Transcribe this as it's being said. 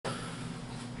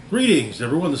Greetings,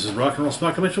 everyone. This is Rock and Roll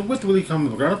Stock Dimension with the Weekly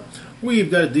Comic Book Roundup.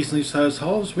 We've got a decently sized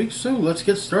haul this week, so let's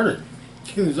get started.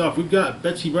 Kicking things off, we've got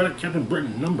Betsy, Braddock, Captain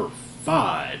Britain, number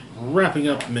 5, wrapping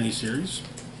up the miniseries.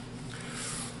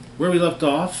 Where we left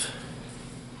off,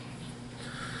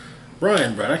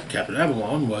 Brian Braddock, Captain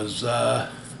Avalon, was in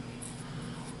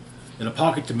a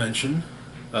pocket dimension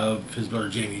of his brother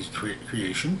Jamie's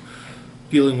creation,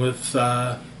 dealing with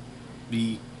the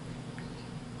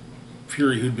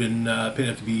Fury who'd been paid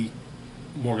up to be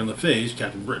Morgan Le Fay's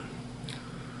Captain Britain.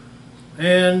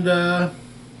 And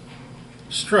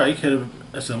Strike had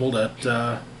assembled at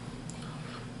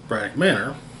Braddock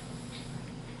Manor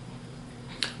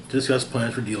to discuss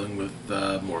plans for dealing with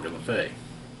Morgan Le Fay.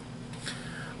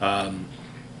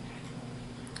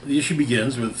 The issue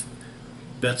begins with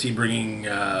Betsy bringing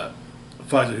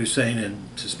Faiza Hussein in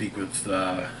to speak with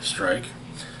Strike.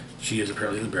 She is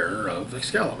apparently the bearer of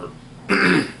Excalibur.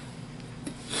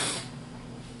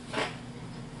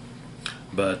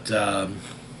 But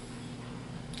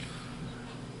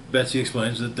Betsy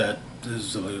explains that this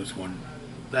is something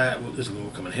that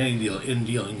will come in handy in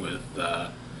dealing with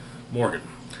Morgan.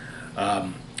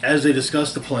 As they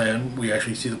discuss the plan, we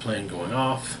actually see the plan going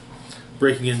off,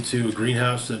 breaking into a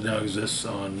greenhouse that now exists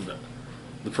on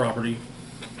the property,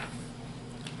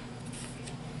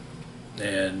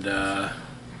 and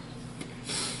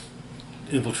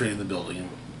infiltrating the building and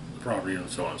the property and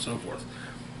so on and so forth.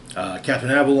 Captain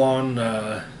Avalon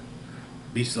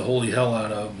beats the holy hell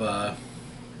out of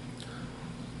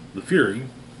the Fury,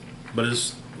 but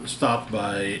is stopped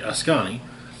by Ascani.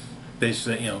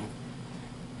 Basically,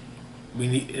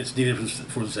 it's needed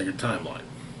for the sacred timeline.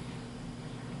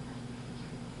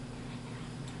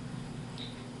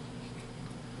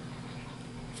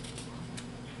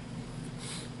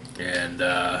 And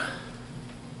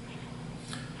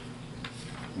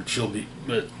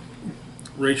but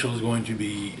Rachel is going to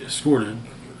be escorted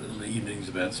in the evening's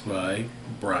events by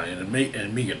Brian and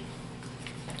Megan,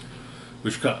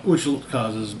 which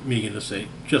causes Megan to say,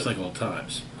 just like old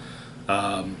times.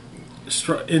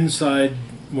 Inside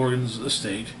Morgan's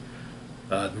estate,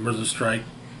 members of Strike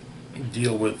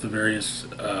deal with the various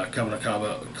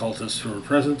Kabanakaba cultists who are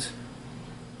present,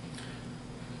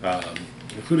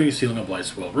 including stealing a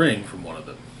Blightswell ring from one of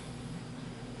them.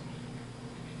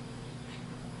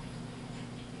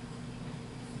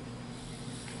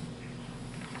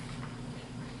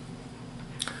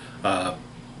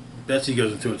 Betsy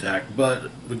goes into attack, but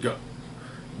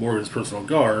Morgan's personal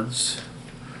guards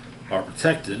are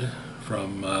protected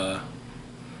from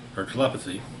her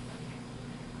telepathy.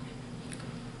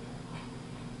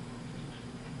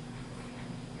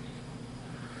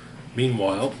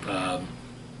 Meanwhile,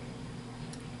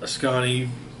 Ascani,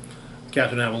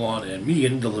 Captain Avalon, and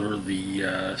Megan deliver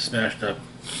the smashed up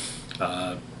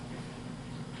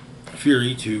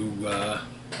Fury to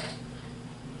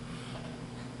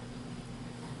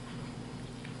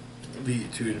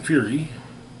Fury,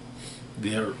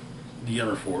 the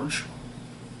Everforge.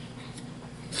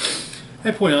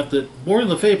 I point out that Morgan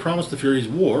Le Fay promised the Furies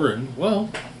war, and, well,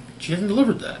 she hasn't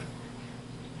delivered that.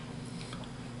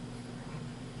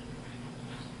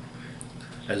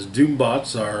 As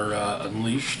Doombots are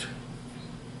unleashed,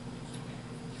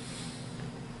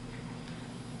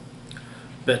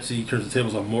 Betsy turns the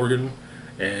tables on Morgan,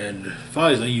 and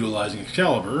Faiza, utilizing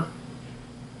Excalibur,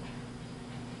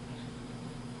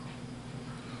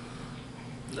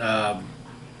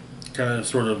 kind of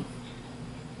sort of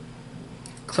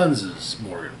cleanses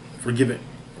Morgan, forgiving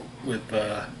with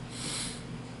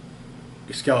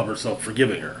Excalibur itself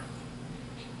forgiving her.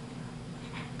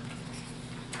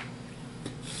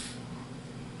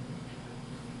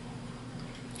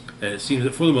 And it seems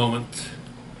that for the moment,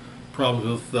 problems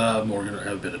with Morgan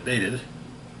have been abated,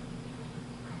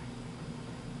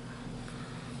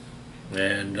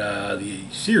 and the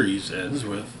series ends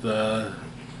with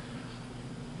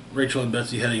Rachel and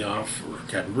Betsy heading off for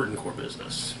Captain Britain core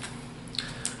business.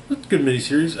 It's a good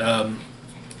miniseries.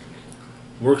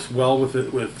 Works well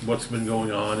with what's been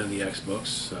going on in the X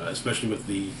books, especially with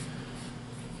the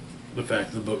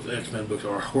fact that the X-Men books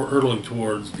are hurtling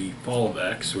towards the fall of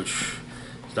X, which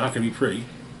is not going to be pretty.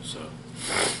 So,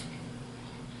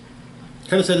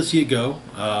 kind of sad to see it go.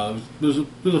 It was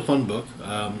a fun book.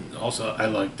 Also, I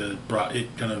liked that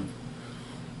it kind of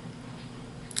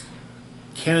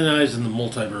canonized in the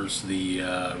multiverse the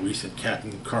recent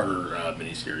Captain Carter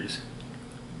miniseries.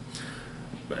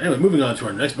 But anyway, moving on to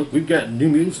our next book, we've got New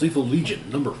Mutants Lethal Legion,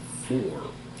 number 4.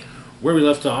 Where we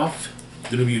left off,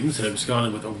 the New Mutants had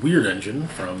absconded with a weird engine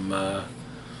from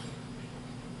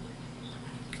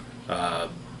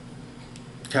Count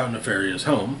Nefaria's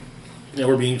home, and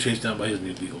were being chased down by his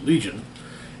new Lethal Legion.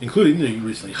 including the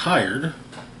recently hired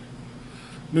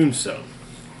Moonstone.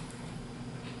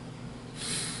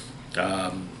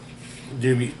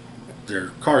 Their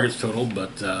car gets totaled,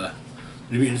 but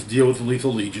New Mutants deal with the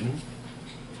Lethal Legion,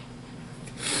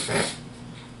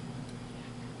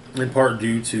 in part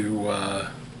due to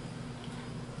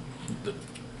the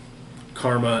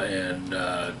Karma and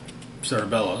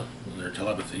Cerebella and their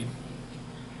telepathy.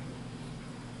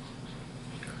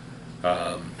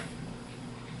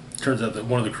 Turns out that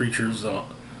one of the creatures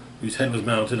whose head was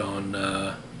mounted on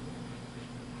the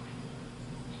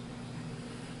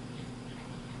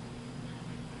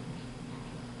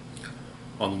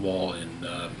wall in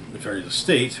Nefarious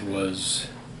estate was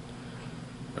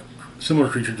a similar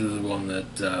creature to the one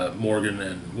that Morgan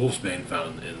and Wolfsbane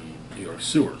found in New York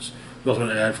sewers. We also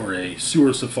want to add for a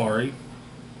sewer safari.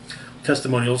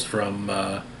 Testimonials from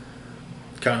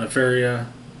Count Nefaria,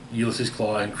 Ulysses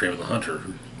Claw, and Kraven the Hunter.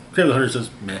 Kraven the Hunter says,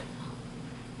 meh.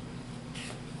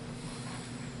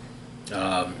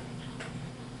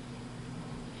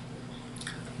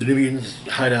 The New Mutants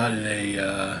hide out in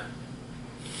a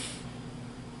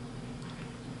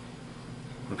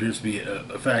what appears to be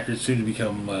a factory soon to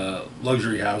become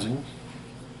luxury housing.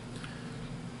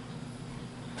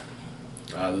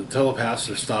 The telepaths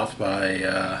are stopped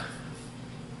by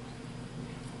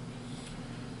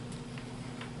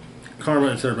Karma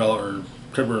and Cerebella are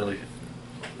temporarily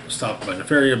stopped by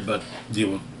Nefaria, but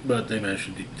they manage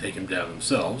to take him down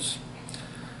themselves.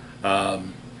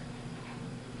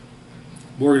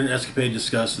 Morgan and Escapade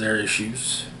discuss their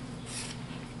issues.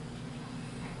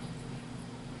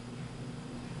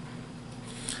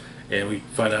 And we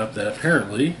find out that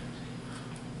apparently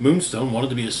Moonstone wanted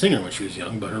to be a singer when she was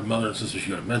young, but her mother insisted she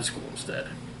go to med school instead.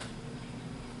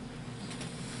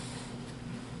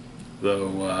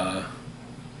 Though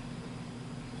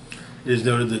it is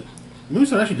noted that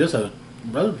Moonstone actually does have a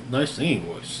rather nice singing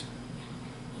voice.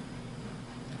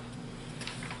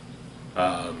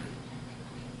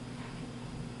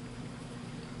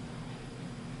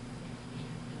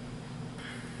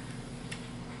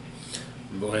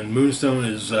 When Moonstone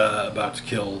is about to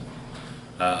kill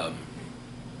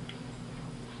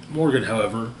Morgan,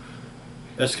 however,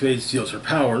 Escapade steals her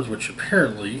powers, which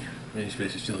apparently he's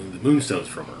basically stealing the Moonstones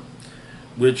from her,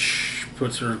 which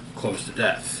puts her close to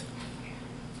death.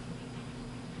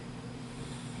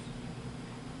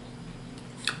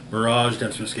 Mirage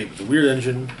attempts to escape with the Weird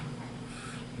Engine,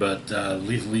 but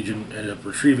Lethal Legion ended up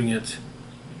retrieving it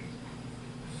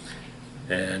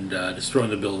and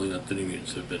destroying the building that the New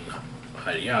Mutants have been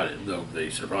hiding out in, though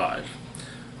they survive,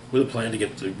 with a plan to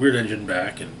get the Weird Engine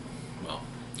back and, well,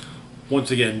 once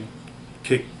again,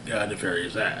 kick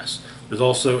Nefaria's ass. There's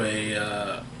also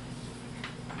a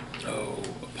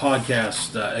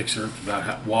podcast excerpt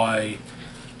about why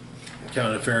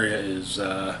Count Nefaria is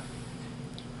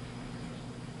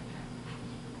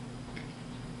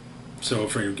so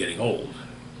afraid of getting old.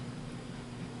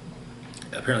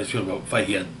 Apparently, it's about a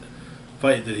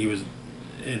fight that he was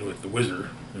in with the Wizard,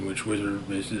 in which Wizard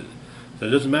basically said,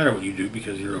 it doesn't matter what you do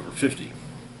because you're over 50.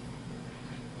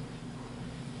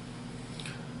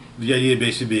 The idea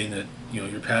basically being that,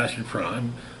 you're past your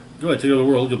prime, go ahead, take over the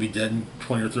world, you'll be dead in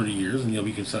 20 or 30 years, and you'll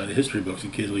be consigned to history books,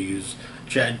 and kids will use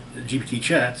GPT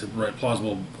chat to write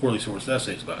plausible, poorly sourced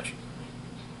essays about you.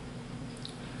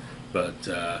 But,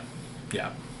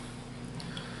 yeah.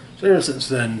 So ever since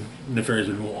then, Nefaria's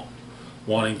been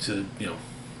wanting to,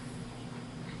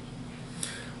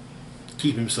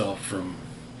 keep himself from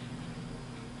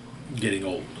getting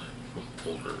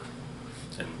older.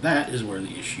 And that is where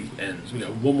the issue ends. We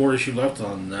got one more issue left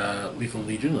on Lethal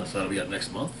Legion. That'll be out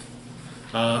next month.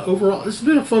 Overall, this has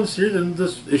been a fun series, and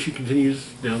this issue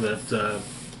continues, the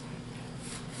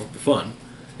fun.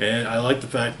 And I like the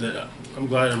fact that I'm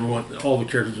glad all the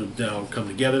characters have now come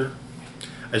together.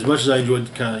 As much as I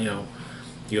enjoyed kind of,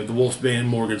 you have the Wolfsbane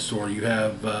Morgan story, you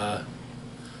have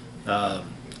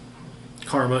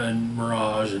Karma and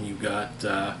Mirage, and you've got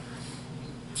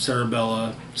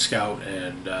Cerebella, Scout,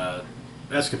 and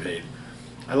Escapade.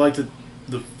 I like that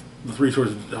the three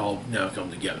stories all now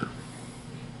come together.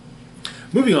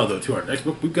 Moving on, though, to our next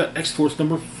book, we've got X-Force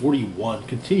number 41,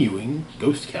 continuing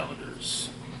Ghost Calendars.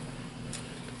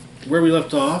 Where we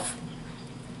left off,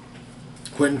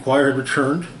 Quentin Quire had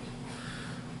returned,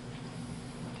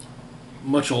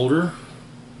 much older,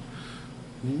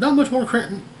 not much more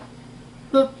cranky,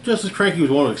 but just as cranky as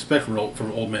one would expect from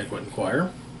old man Quentin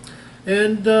Quire,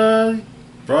 and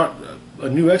brought a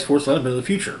new X-Force lineup into the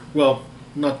future. Well,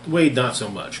 not so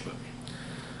much, but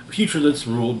a future that's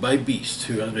ruled by Beast,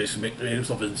 who has basically made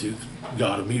himself into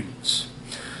God of Mutants.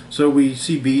 So we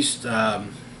see Beast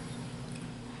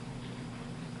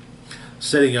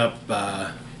setting up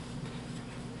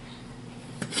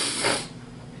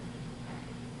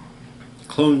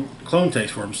clone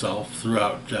tanks for himself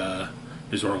throughout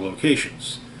historical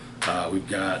locations. We've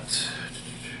got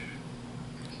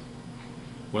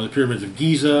one of the pyramids of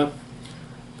Giza,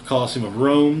 the Colosseum of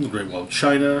Rome, the Great Wall of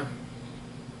China,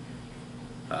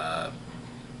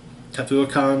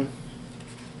 Teotihuacan,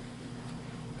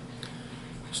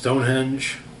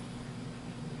 Stonehenge,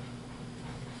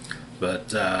 but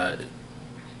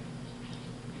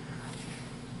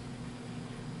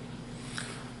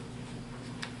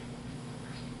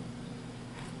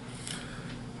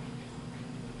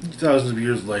thousands of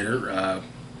years later,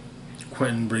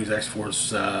 Quentin brings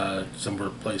X-Force somewhere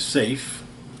place safe,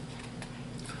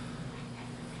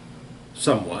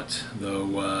 somewhat,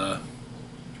 though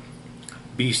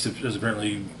Beast has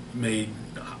apparently made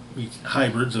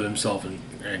hybrids of himself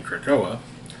and Krakoa,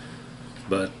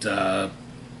 but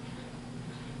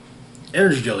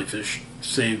energy jellyfish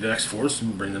save X-Force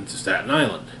and bring them to Staten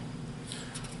Island,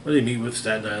 where they meet with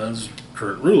Staten Island's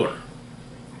current ruler,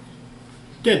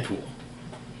 Deadpool.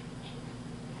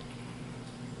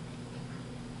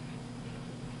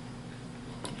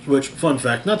 Which, fun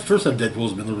fact, not the first time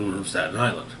Deadpool's been the ruler of Staten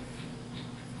Island.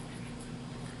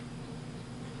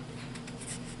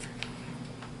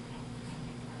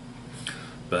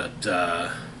 But,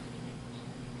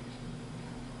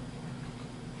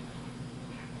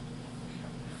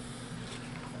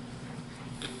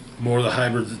 more of the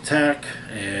hybrids attack,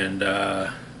 and,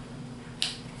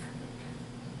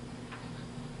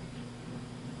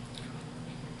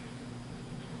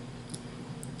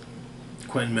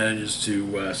 Quentin manages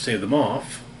to save them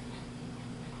off.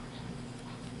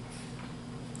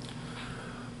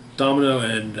 Domino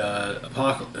and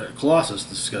Colossus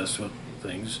discuss what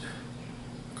things.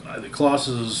 The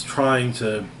Colossus is trying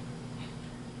to,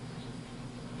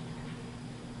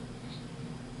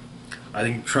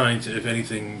 if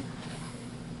anything,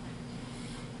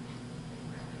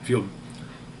 feel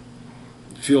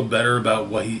better about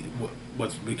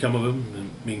what's become of him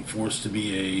and being forced to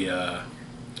be a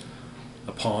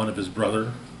pawn of his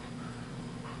brother.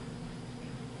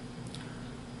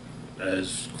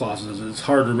 As Colossus, it's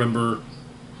hard to remember.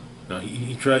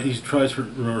 He tries to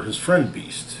remember his friend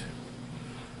Beast,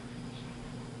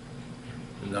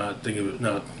 and not think of it,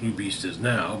 not who Beast is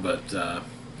now. But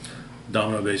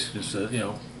Domino basically just said,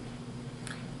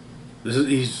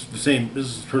 he's the same. This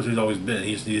is the person he's always been.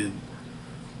 He just needed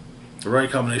the right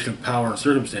combination of power and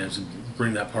circumstance to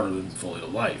bring that part of him fully to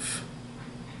life.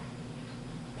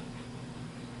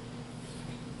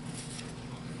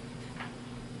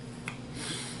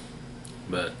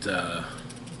 But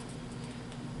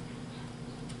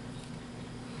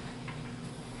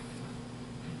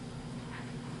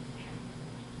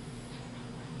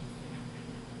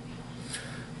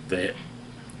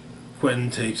Quentin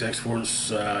takes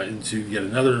X-Force into yet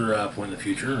another point in the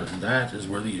future, and that is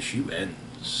where the issue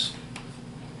ends.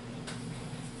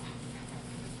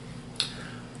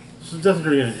 This is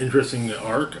definitely an interesting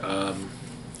arc.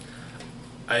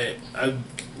 I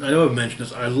know I've mentioned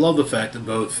this. I love the fact that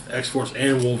both X-Force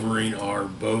and Wolverine are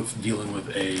both dealing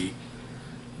with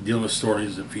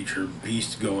stories that feature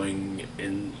Beast going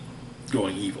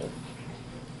evil.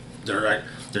 They're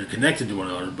connected to one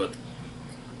another, but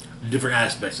different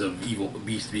aspects of evil.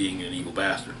 Beast being an evil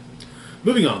bastard.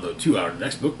 Moving on though to our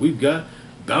next book, we've got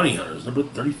Bounty Hunters number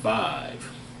 35.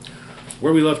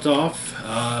 Where we left off.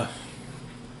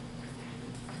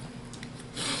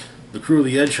 The crew of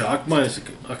the Edgehawk, minus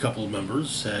a couple of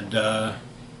members, had gone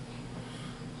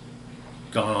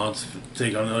on to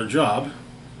take on another job.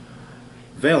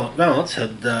 Valance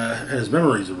had his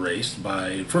memories erased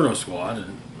by Inferno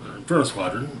Squadron,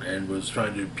 and was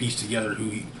trying to piece together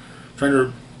trying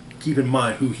to keep in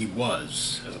mind who he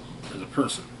was as a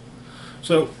person.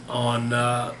 So on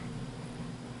the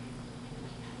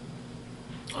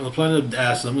planet of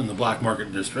Aslam in the Black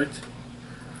Market District,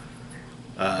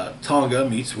 Tonga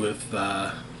meets with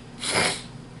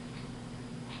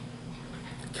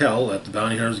Kel at the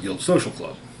Bounty Hunters Guild Social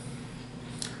Club.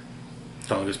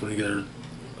 Tonga's putting together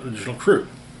an additional crew.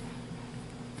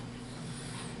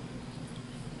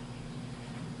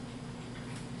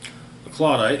 A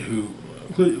Claudite,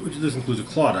 this includes a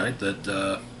Claudite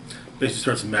that basically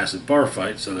starts a massive bar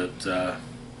fight so that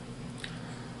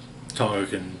Tonga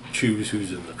can choose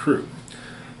who's in the crew.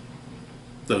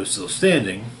 Those still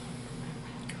standing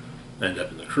end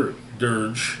up in the crew.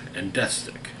 Dirge and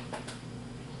Deathstick.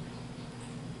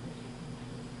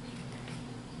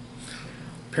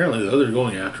 Apparently, though, they're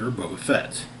going after Boba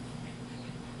Fett.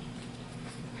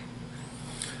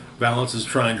 Valance is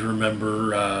trying to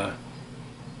remember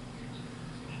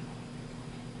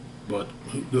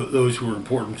those who were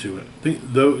important to him.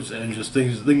 Those and just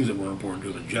things that were important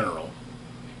to him in general.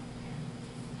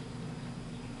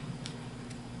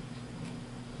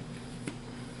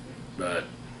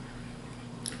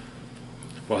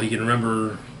 while he can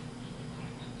remember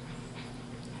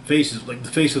faces, like the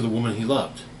face of the woman he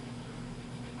loved.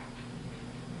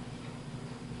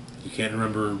 He can't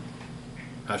remember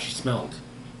how she smelled.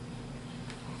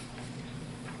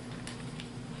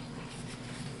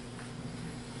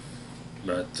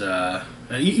 But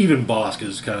even Bosk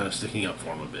is kind of sticking up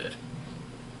for him a bit.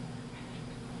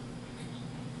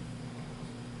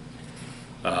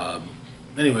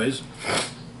 Anyways,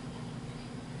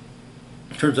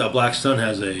 turns out Black Sun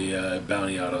has a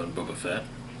bounty out on Boba Fett,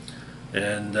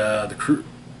 and the crew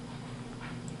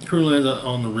lands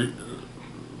on the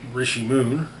Rishi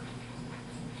Moon,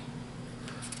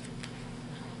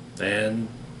 and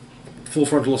full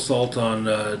frontal assault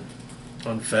on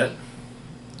Fett.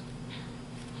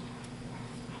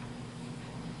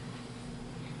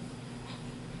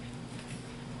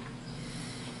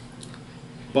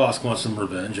 Bosk wants some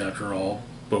revenge. After all,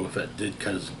 Boba Fett did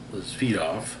cut his feet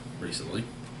off recently.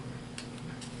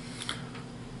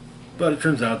 But it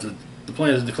turns out that the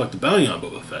plan isn't to collect the bounty on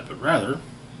Boba Fett, but rather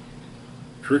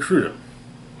to recruit him.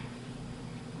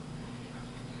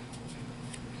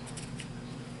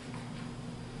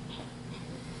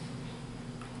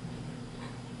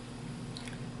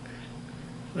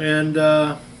 And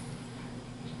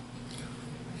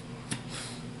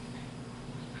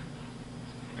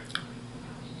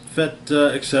Fett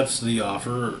accepts the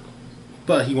offer,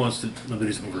 but he wants to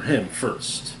do something for him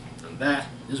first. And that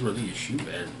is where the issue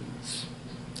ends.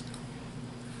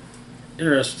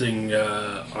 Interesting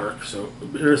arc. So,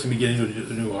 interesting beginning to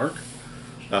a new arc.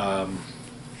 I'm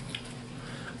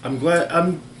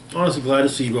honestly glad to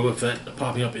see Boba Fett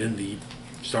popping up in the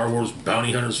Star Wars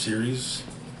Bounty Hunters series,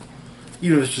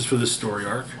 even if it's just for this story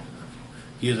arc.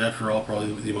 He is, after all,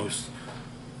 probably the most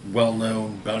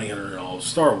well-known bounty hunter in all of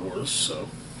Star Wars, so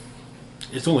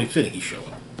it's only fitting he show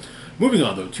up. Moving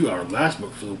on, though, to our last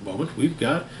book for the moment, we've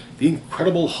got The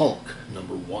Incredible Hulk,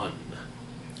 #1.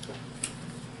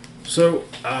 So,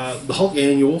 the Hulk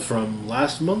Annual from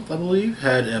last month, I believe,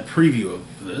 had a preview of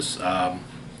this.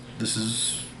 This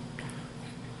is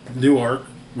new arc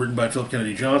written by Philip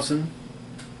Kennedy Johnson,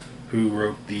 who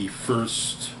wrote the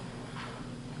first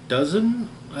dozen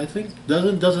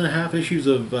and a half issues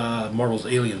of Marvel's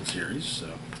Alien series.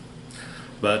 So,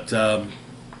 but an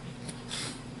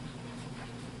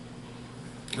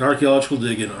archaeological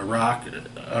dig in Iraq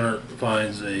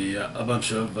finds a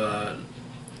bunch of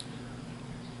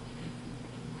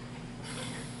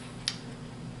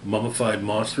mummified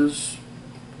monsters,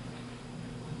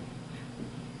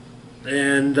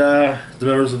 and the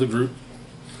members of the group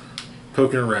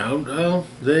poking around,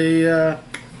 they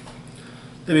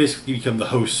basically become the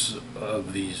hosts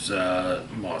of these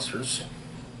monsters,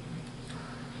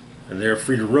 and they're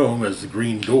free to roam as the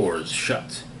green doors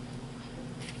shut.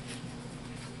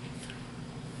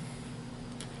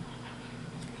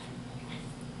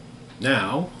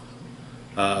 Now,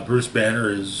 Bruce Banner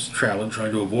is traveling,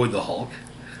 trying to avoid the Hulk,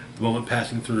 at the moment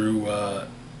passing through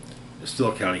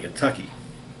Still County, Kentucky.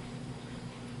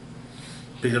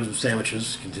 Pick up some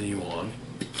sandwiches, continue on.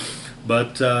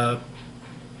 But,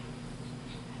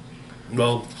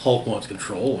 well, Hulk wants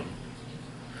control, and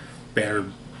Banner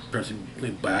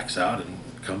backs out and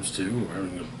comes to,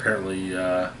 having apparently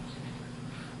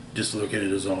dislocated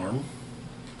his arm.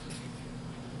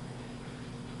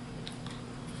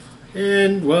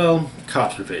 And, well,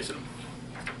 cops are facing him.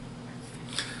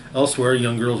 Elsewhere, a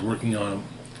young girl's working on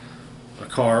a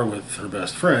car with her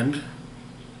best friend.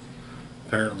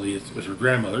 Apparently, it was her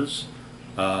grandmother's.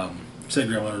 Said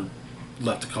grandmother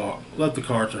left the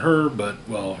car to her, but,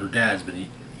 well, her dad's been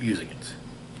using it.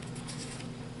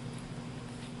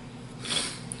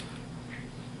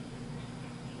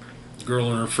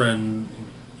 Charlene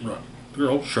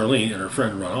and her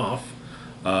friend run off.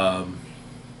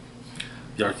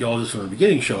 The archaeologists from the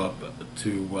beginning show up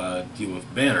to deal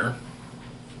with Banner,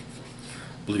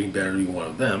 believing Banner to be one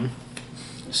of them,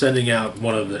 sending out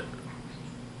one of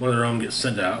their own gets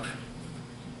sent out.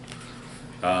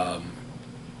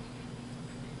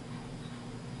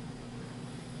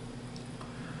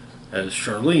 As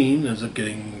Charlene ends up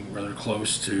getting rather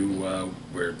close to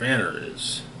where Banner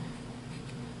is.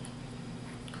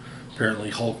 Apparently,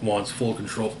 Hulk wants full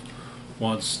control,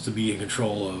 wants to be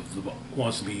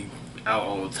out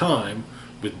all the time,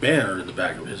 with Banner in the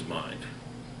back of his mind.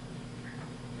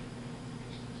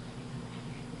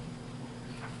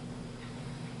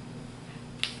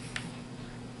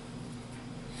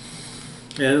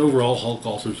 And overall, Hulk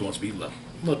also just wants to be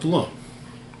left alone.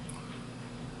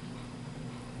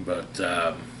 But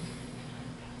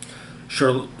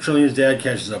Charlene's dad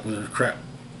catches up with her,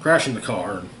 crashing the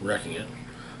car and wrecking it.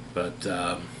 But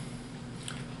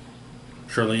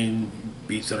Charlene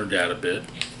beats on her dad a bit.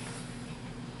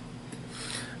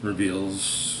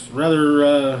 Reveals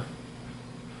rather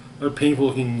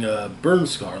painful-looking burn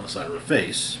scar on the side of her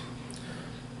face.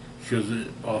 Shows it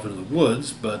off into the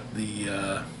woods, but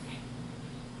the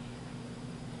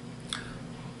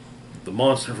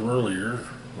monster from earlier,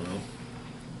 well,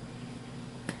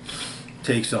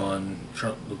 takes on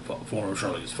the form of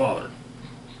Charlie's father.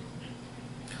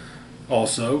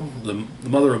 Also, the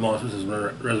mother of monsters has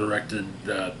resurrected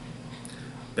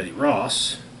Betty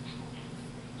Ross.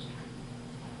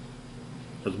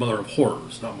 Or the mother of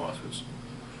horrors, not monsters.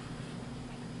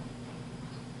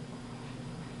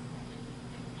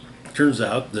 Turns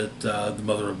out that the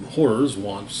mother of horrors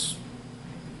wants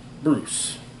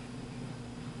Bruce.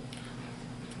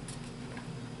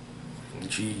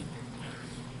 And she,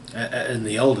 and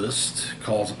the eldest,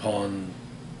 calls upon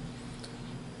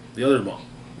the other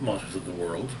monsters of the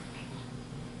world.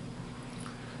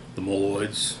 The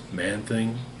Moloids,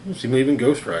 Man-Thing, seemingly even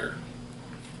Ghost Rider.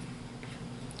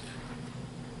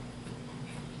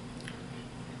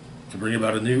 To bring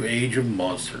about a new age of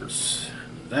monsters.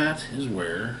 That is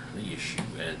where the issue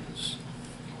ends.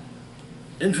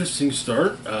 Interesting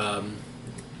start.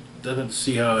 Definitely have to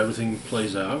see how everything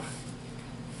plays out.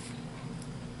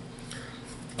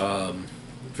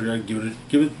 Figured I'd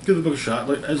give the book a shot.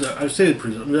 Like as I've stated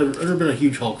previously, I've never been a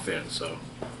huge Hulk fan, so.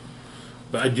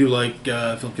 But I do like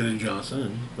Phil Kennedy Johnson,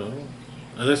 and well,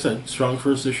 as I said, strong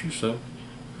first issue. So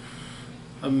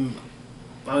I'm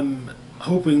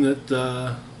hoping that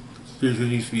there's going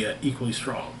to need to be equally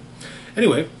strong.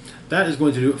 Anyway, that is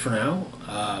going to do it for now.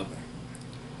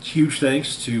 Huge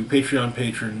thanks to Patreon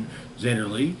patron Xander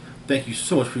Lee. Thank you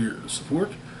so much for your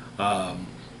support.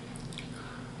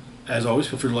 As always,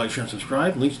 feel free to like, share, and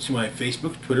subscribe. Links to my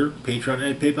Facebook, Twitter, Patreon,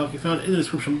 and PayPal can be found in the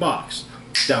description box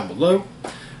down below.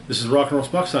 This is Rock and Roll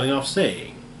Spock signing off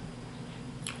saying,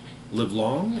 live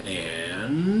long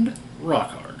and rock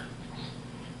hard.